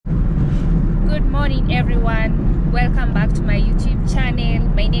morning everyone, welcome back to my YouTube channel.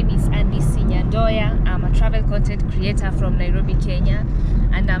 My name is Anisi Nyandoya. I'm a travel content creator from Nairobi, Kenya,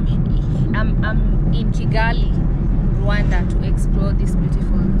 and I'm in Kigali, Rwanda, to explore this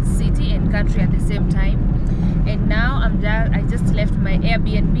beautiful city and country at the same time. And now I just left my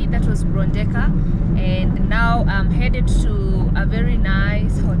Airbnb that was Brondeka, and now I'm headed to a very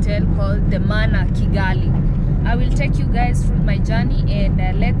nice hotel called the Manor Kigali. I will take you guys through my journey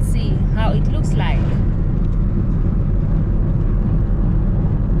and let's see how it looks like.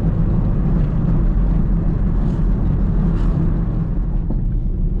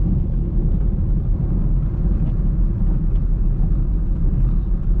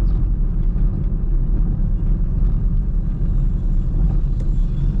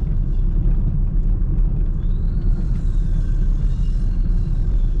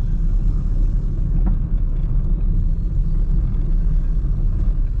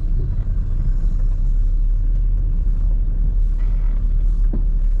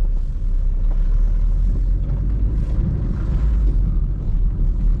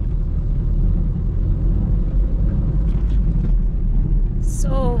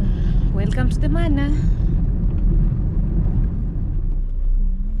 Welcome to the Manor.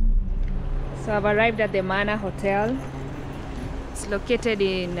 So I've arrived at the Manor Hotel. It's located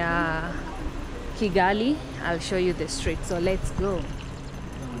in Kigali. I'll show you the street, so let's go.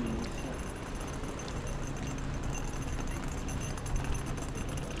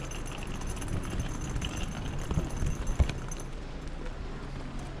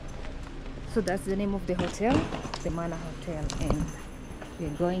 So that's the name of the hotel, the Manor Hotel, and we're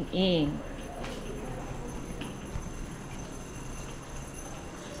going in.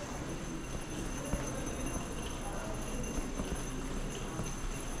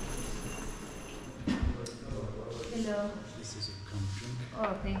 Hello. This is a come drink.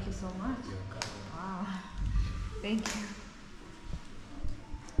 Oh, thank you so much. Wow. Thank you.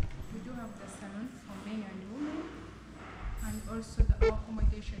 We do have the salon for men and women, and also our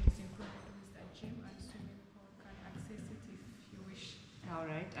accommodation is included with a gym and swimming pool. Can access it if you wish. All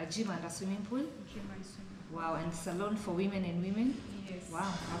right, a gym and a swimming pool. Gym and swimming pool. Wow, and salon for women and women. Yes.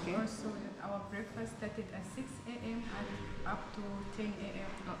 Wow. Okay. Also, our breakfast started at 6 a.m. and up to 10 a.m.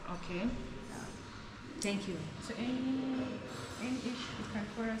 Oh, okay. Thank you. So any issue, you can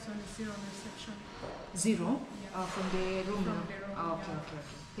call us on the 0 reception. 0? Yeah. From the room. From the room, Oh, okay, yeah. okay.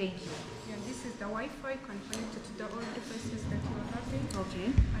 Thank you. Yeah, this is the Wi-Fi. Can connect it to the old devices that you are having. Okay.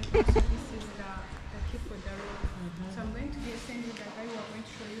 And also this is the key for the room. So I'm going to send you the guy who are going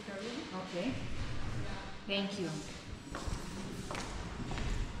to show you the room. Okay. Yeah. Thank you.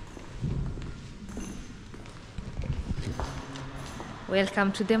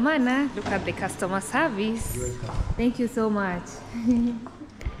 Welcome to the Manor. Look at the customer service. You're welcome. Thank you so much.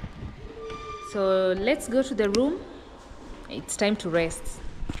 So let's go to the room. It's time to rest.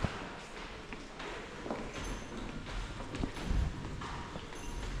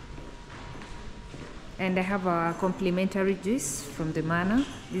 And I have a complimentary juice from the Manor.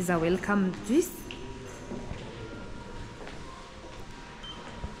 This is a welcome juice.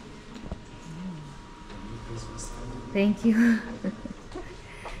 Thank you.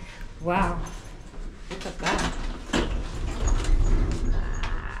 Wow. Look at that.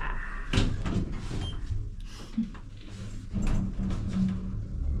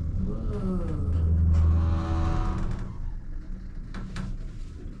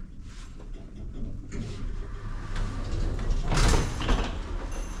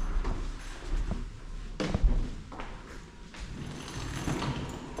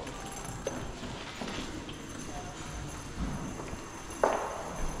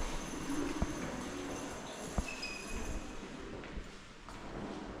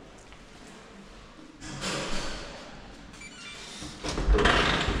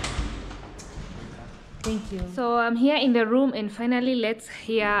 Thank you. So I'm here in the room, and finally let's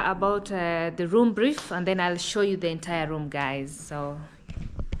hear about the room brief, and then I'll show you the entire room, guys. So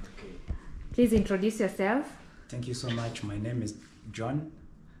Okay. please introduce yourself. Thank you so much. My name is John.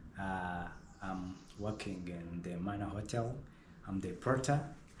 I'm working in the Manor Hotel. I'm the porter,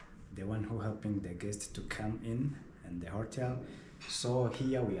 the one who helping the guests to come in the hotel. So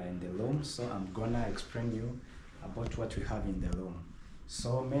here we are in the room. So I'm gonna explain you about what we have in the room.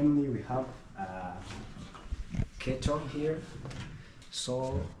 So mainly we have a kettle here.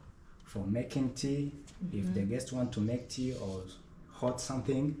 So for making tea, if the guest want to make tea or hot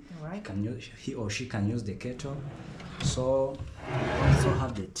something, Alright. he or she can use the kettle. So we also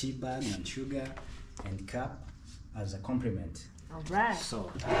have the tea bag and sugar and cup as a compliment. All right. So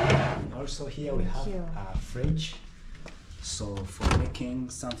and also here we Thank have you. a fridge. So for making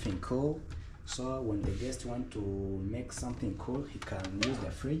something cool, So when the guest want to make something cool, he can use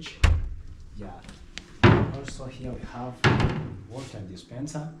the fridge. Yeah. Also here we have water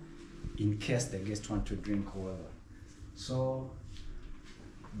dispenser in case the guest want to drink water. So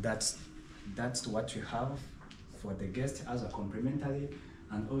that's what we have for the guest as a complimentary.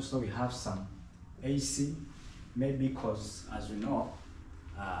 And also we have some AC, maybe because as we know,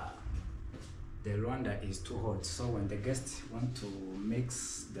 the Rwanda is too hot. So when the guest want to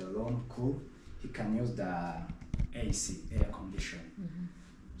makes the room cool, he can use the AC, air condition.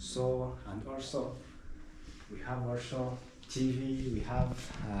 So, and also we have also TV. We have,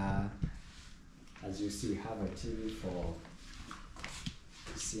 as you see, we have a TV for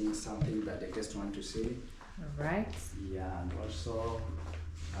seeing something that the guest want to see. All right. Yeah, and also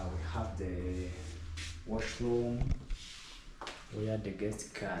we have the washroom where the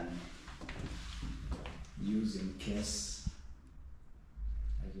guest can use in case,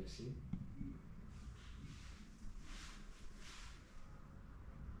 as you see.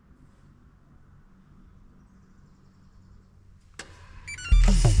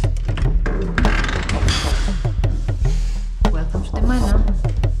 Welcome to the manor.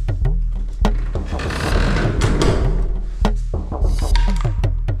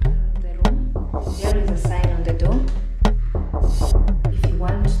 The room. There is a sign on the door. If you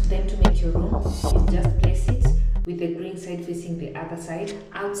want them to make your room, you just place it with the green side facing the other side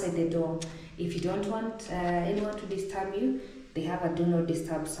outside the door. If you don't want anyone to disturb you, they have a do not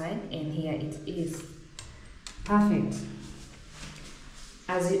disturb sign, and here it is. Perfect.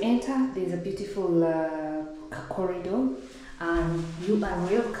 As you enter, there's a beautiful corridor, and you are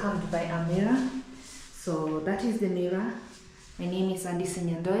welcomed by a mirror. So that is the mirror. My name is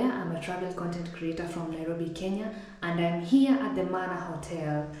Nyandoya. I'm a travel content creator from Nairobi, Kenya, and I'm here at the Manor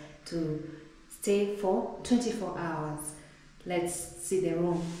Hotel to stay for 24 hours. Let's see the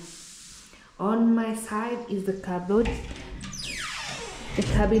room. On my side is the cupboard, the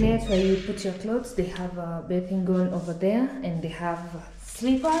cabinet where you put your clothes. They have a bathing gown over there, and they have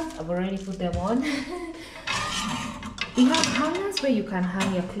slippers. I've already put them on. We have hangers where you can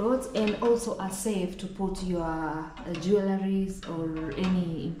hang your clothes, and also a safe to put your jewelries or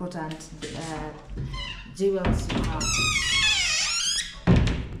any important jewels you have.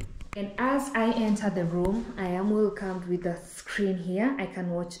 And as I enter the room, I am welcomed with a screen here. I can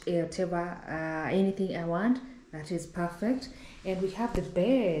watch whatever, anything I want. That is perfect. And we have the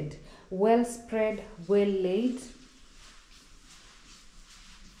bed, well spread, well laid.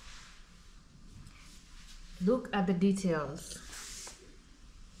 Look at the details.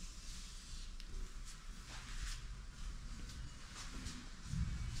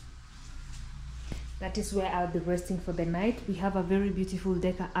 That is where I'll be resting for the night. We have a very beautiful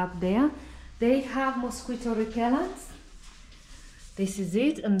decker up there. They have mosquito repellents. This is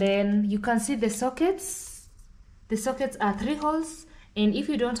it. And then you can see the sockets. The sockets are 3 holes. And if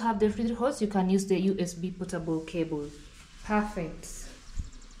you don't have the 3 holes, you can use the USB portable cable. Perfect.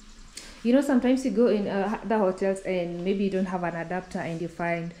 You know, sometimes you go in the hotels and maybe you don't have an adapter and you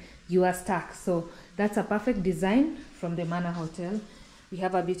find you are stuck. So that's a perfect design from the Manor Hotel. We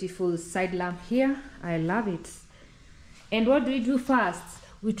have a beautiful side lamp here. I love it. And what do we do first?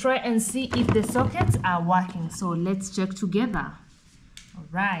 We try and see if the sockets are working. So let's check together. All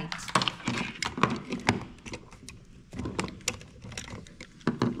right.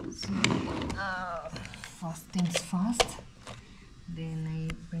 So, first things first. Then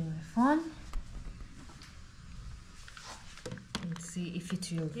I bring my phone. Let's see if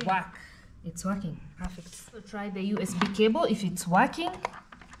it will work. It's working. Perfect. So try the USB cable if it's working.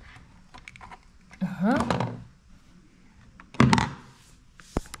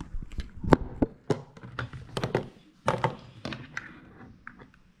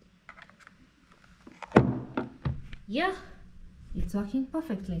 Yeah, it's working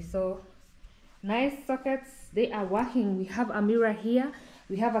perfectly. So nice sockets, they are working. We have a mirror here.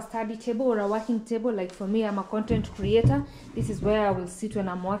 We have a study table or a working table. Like for me, I'm a content creator. This is where I will sit when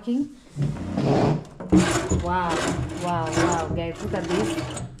I'm working. Wow, wow, wow, guys, look at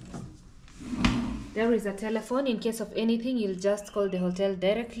this. There is a telephone. In case of anything, you'll just call the hotel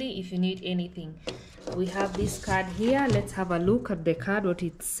directly if you need anything. We have this card here. Let's have a look at the card, what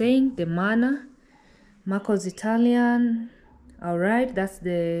it's saying. The Manor, Marco's Italian. All right, that's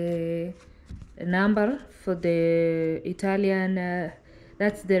the number for the Italian,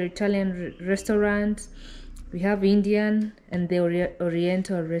 that's the Italian restaurant. We have Indian and the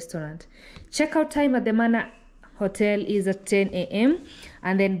Oriental restaurant. Checkout time at the Manor Hotel is at 10 a.m.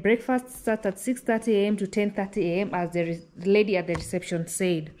 and then breakfast starts at 6:30 a.m. to 10:30 a.m. as the lady at the reception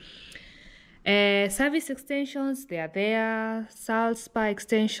said. Service extensions, they are there. Salt spa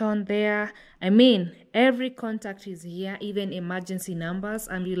extension there. I mean, every contact is here, even emergency numbers,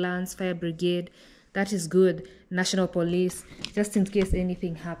 ambulance, fire brigade. That is good. National police, just in case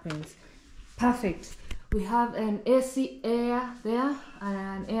anything happens. Perfect. We have an AC air there and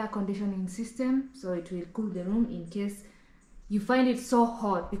an air conditioning system, so it will cool the room in case you find it so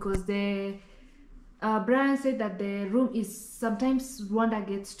hot, because the Brian said that the room is sometimes Rwanda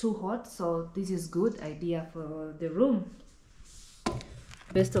gets too hot, so this is good idea for the room.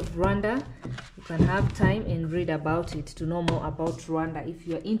 Best of Rwanda. You can have time and read about it to know more about Rwanda if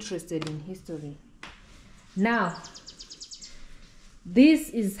you are interested in history. Now, this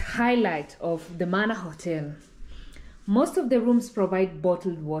is highlight of the Manor Hotel. Most of the rooms provide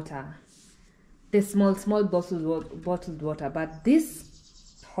bottled water, the small bottled water, but this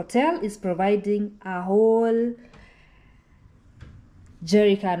hotel is providing a whole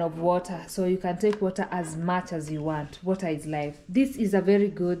jerry can of water, so you can take water as much as you want. Water is life. This is a very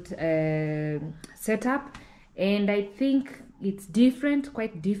good setup, and I think it's different,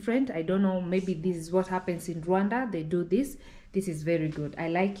 quite different. I don't know, maybe this is what happens in Rwanda. They do this. This is very good. I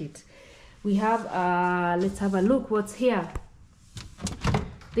like it. We have let's have a look what's here.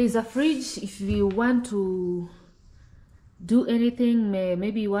 There's a fridge if you want to do anything.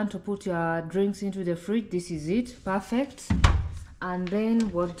 Maybe you want to put your drinks into the fridge. This is it. Perfect. And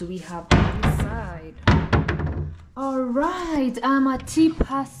then what do we have on this side? All right, I'm a tea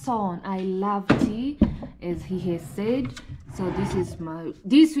person. I love tea, as he has said. So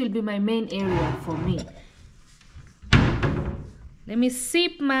this will be my main area for me. Let me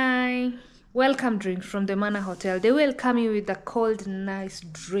sip my welcome drink from the Manor Hotel. They welcome you with a cold, nice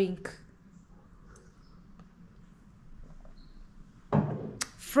drink.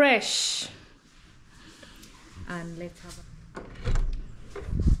 Fresh. And let's have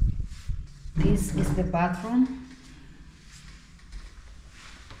this is the bathroom.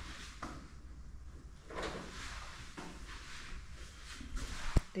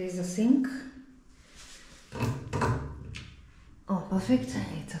 There's a sink. Oh, perfect.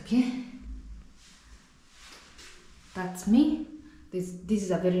 It's okay. That's me. This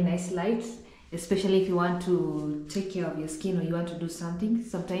is a very nice light, especially if you want to take care of your skin or you want to do something.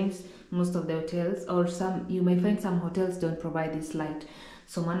 Sometimes most of the hotels, or you may find some hotels don't provide this light.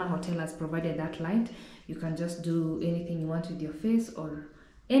 So Manor Hotel has provided that light. You can just do anything you want with your face, or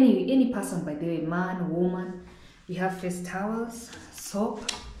any person, by the way, man, woman. We have face towels, soap.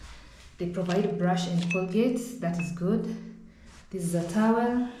 They provide brush and Colgate. That is good. This is a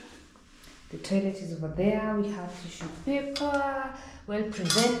towel. The toilet is over there. We have tissue paper, well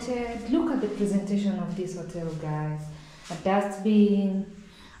presented. Look at the presentation of this hotel, guys. A dustbin,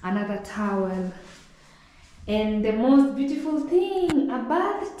 another towel, and the most beautiful thing, a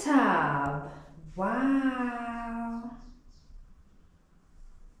bathtub. Wow.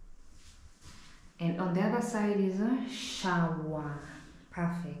 And on the other side is a shower.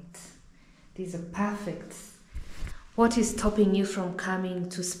 Perfect. These are perfect. What is stopping you from coming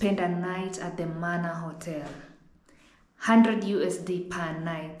to spend a night at the Manor Hotel? 100 USD per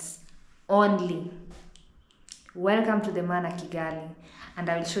night only. Welcome to the Manor Kigali, and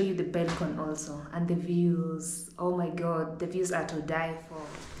I will show you the balcony also and the views. Oh my god, the views are to die for.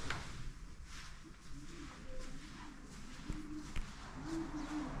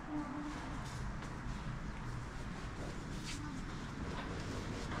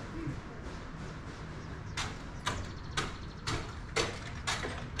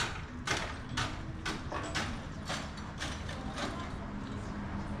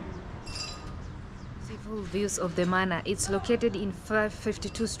 Views of the Manor. It's located in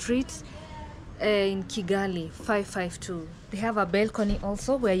 552 Street in Kigali, 552. They have a balcony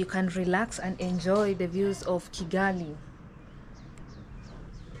also where you can relax and enjoy the views of Kigali.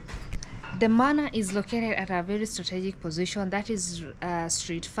 The Manor is located at a very strategic position, that is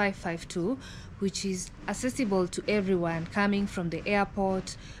Street 552, which is accessible to everyone coming from the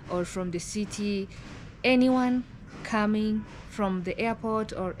airport or from the city. Anyone coming from the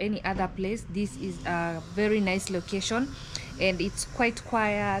airport or any other place, this is a very nice location, and it's quite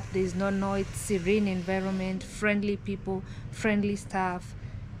quiet. There's no noise, serene environment, friendly people, friendly staff.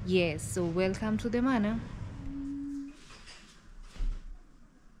 Yes, so welcome to the Manor.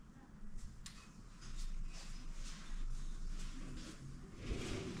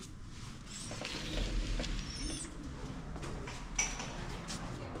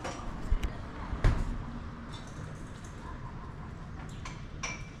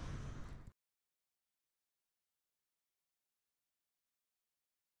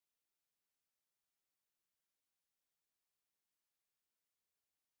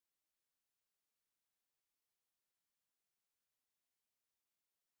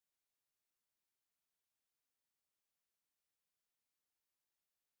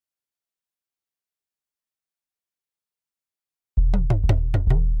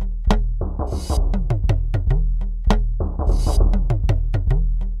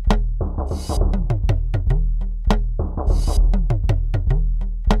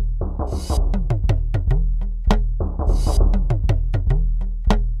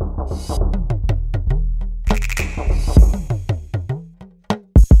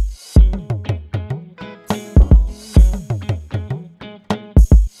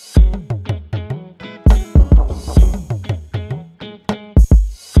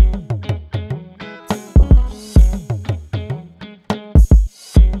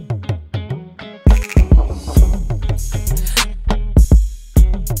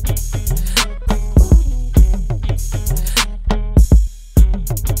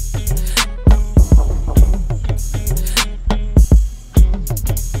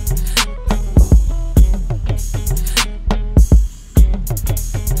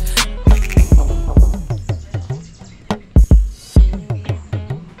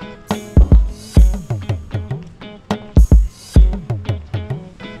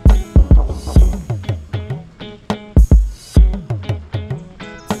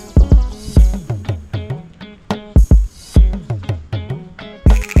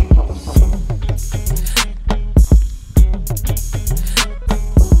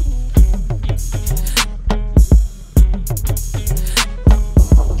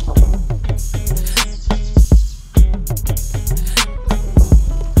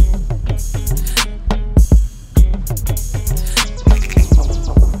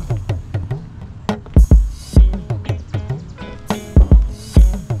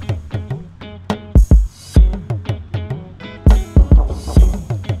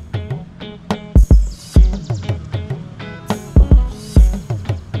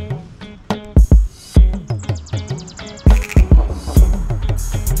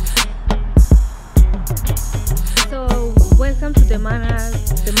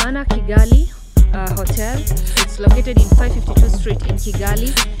 located in 552 Street in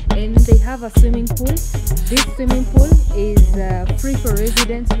Kigali, and they have a swimming pool. This swimming pool is free for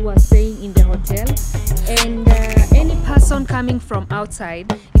residents who are staying in the hotel, and any person coming from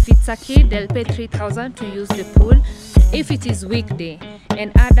outside, if it's a kid, they'll pay 3,000 to use the pool if it is weekday,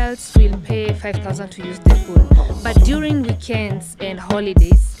 and adults will pay 5,000 to use the pool. But during weekends and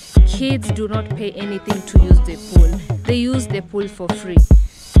holidays, kids do not pay anything to use the pool. They use the pool for free.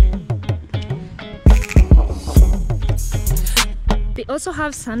 They also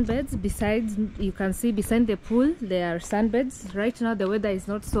have sunbeds. Besides, you can see beside the pool there are sunbeds. Right now the weather is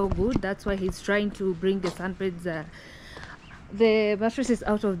not so good, that's why he's trying to bring the sunbeds, the mattresses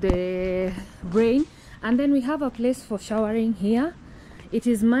out of the rain. And then we have a place for showering here. It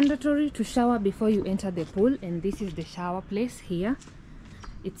is mandatory to shower before you enter the pool, and this is the shower place here.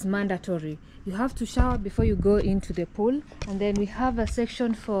 It's mandatory. You have to shower before you go into the pool. And then we have a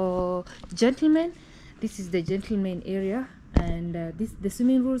section for gentlemen. This is the gentleman area, and the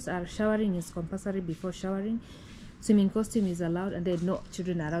swimming rules are showering is compulsory before showering. Swimming costume is allowed, and there are no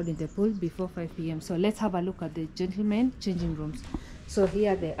children allowed in the pool before 5 p.m. So let's have a look at the gentlemen changing rooms. So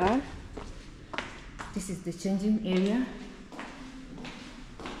here they are. This is the changing area.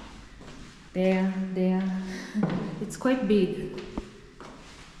 There. It's quite big.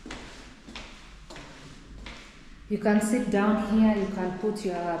 You can sit down here, you can put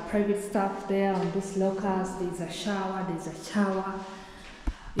your private stuff there on this lockers. There's a shower.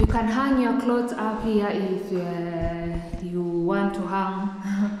 You can hang your clothes up here if you want to hang.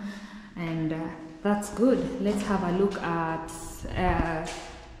 And that's good. Let's have a look at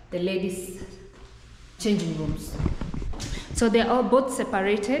the ladies' changing rooms. So they are both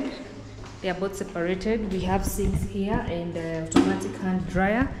separated. We have sinks here and automatic hand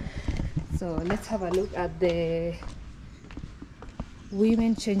dryer. So let's have a look at the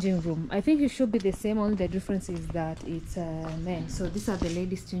women changing room. I think it should be the same, only the difference is that it's men. So these are the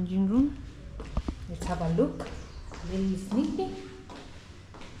ladies changing room. Let's have a look. Very sneaky.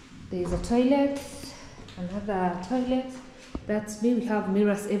 There is a toilet, another toilet. That's me. We have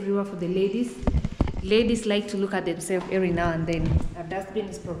mirrors everywhere for the ladies. Ladies like to look at themselves every now and then. A dustbin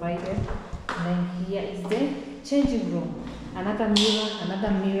is provided. And then here is the changing room. Another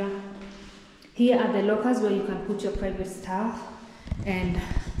mirror. Here are the lockers where you can put your private stuff. And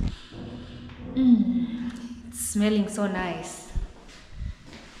it's smelling so nice.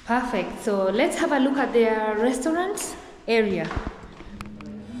 Perfect. So let's have a look at their restaurant area.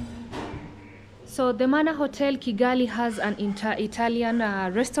 So the Manor Hotel Kigali has an Italian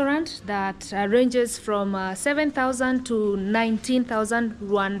restaurant that ranges from 7,000 to 19,000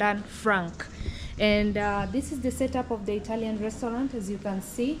 Rwandan franc. And this is the setup of the Italian restaurant, as you can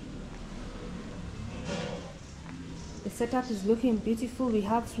see. The setup is looking beautiful. We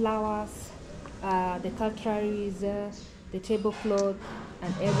have flowers, the cutleries, the tablecloth,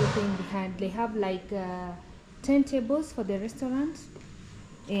 and everything behind. They have like 10 tables for the restaurant,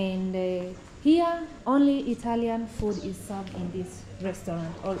 and here only Italian food is served in this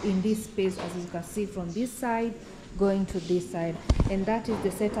restaurant, or in this space, as you can see from this side going to this side. And that is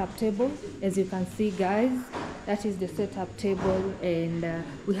the setup table, as you can see, guys. That is the setup table, and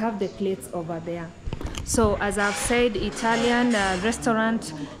we have the plates over there. So as I've said, Italian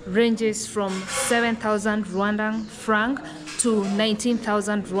restaurant ranges from 7,000 Rwandan franc to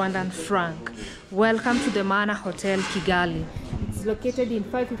 19,000 Rwandan franc. Welcome to the Manor Hotel Kigali. It's located in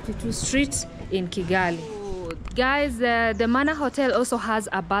 552 Street in Kigali. Guys, the Manor Hotel also has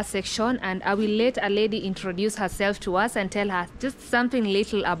a bar section, and I will let a lady introduce herself to us and tell her just something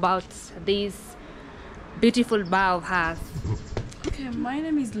little about this beautiful bar of hers. Okay, my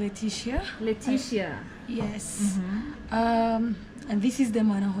name is Letitia. Yes. And this is the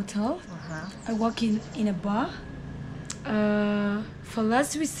Manor Hotel. I work in a bar. For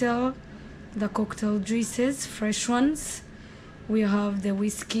us, we sell the cocktail juices, fresh ones. We have the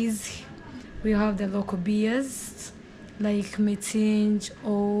whiskeys. We have the local beers like Metinge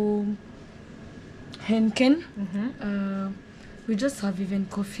or Henken. We just have even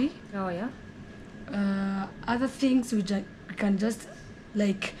coffee. Oh yeah. Other things we can just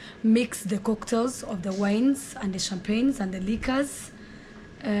like mix the cocktails of the wines and the champagnes and the liquors.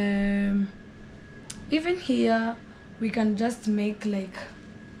 Even here we can just make like,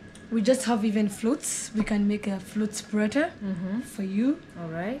 we just have even floats. We can make a float spreader for you. All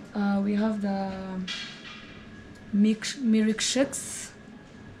right. We have the milkshakes,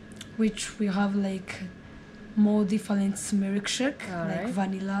 which we have like more different milkshake, like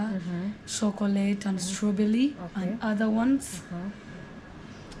vanilla, chocolate, and strawberry, and other ones.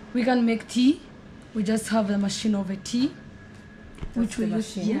 We can make tea. We just have the machine of a tea, which we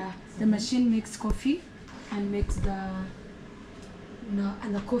use. Yeah, the machine makes coffee. and makes and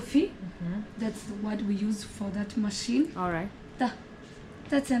the coffee. That's what we use for that machine. All right.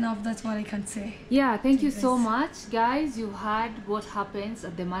 That's enough. That's what I can say. Yeah, thank you so Yes. much, guys. You heard what happens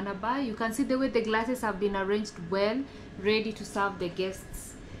at the Manor Bar. You can see the way the glasses have been arranged well, ready to serve the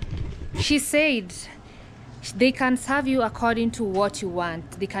guests. She said they can serve you according to what you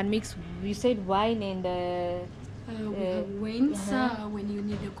want. They can mix, you said, wine and We have wines when you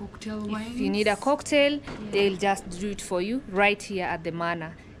need a cocktail wine. if you need a cocktail, they'll just do it for you right here at the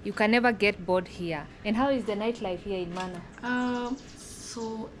Manor. You can never get bored here. And how is the nightlife here in Manor?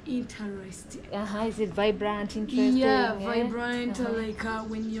 So interesting. Is it vibrant, interesting? Yeah, vibrant. Like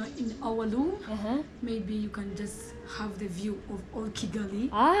when you're in our room, Uh-huh. maybe you can just have the view of all Kigali.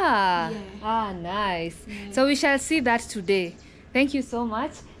 Nice. Yeah. So we shall see that today. Thank you so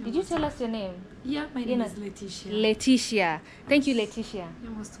much. Did you tell us your name? Yeah, my name You know- is Letitia. Letitia. Thank you, Letitia.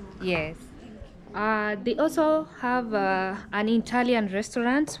 You're most welcome. Yes. They also have an Italian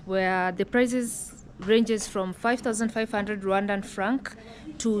restaurant where the prices ranges from 5,500 Rwandan franc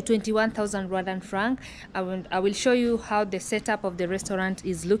to 21,000 Rwandan franc. I will show you how the setup of the restaurant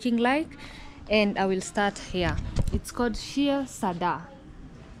is looking like, and I will start here. It's called Shia Sada.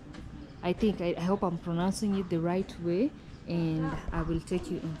 I think I hope I'm pronouncing it the right way, and I will take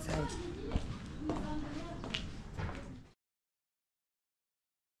you inside.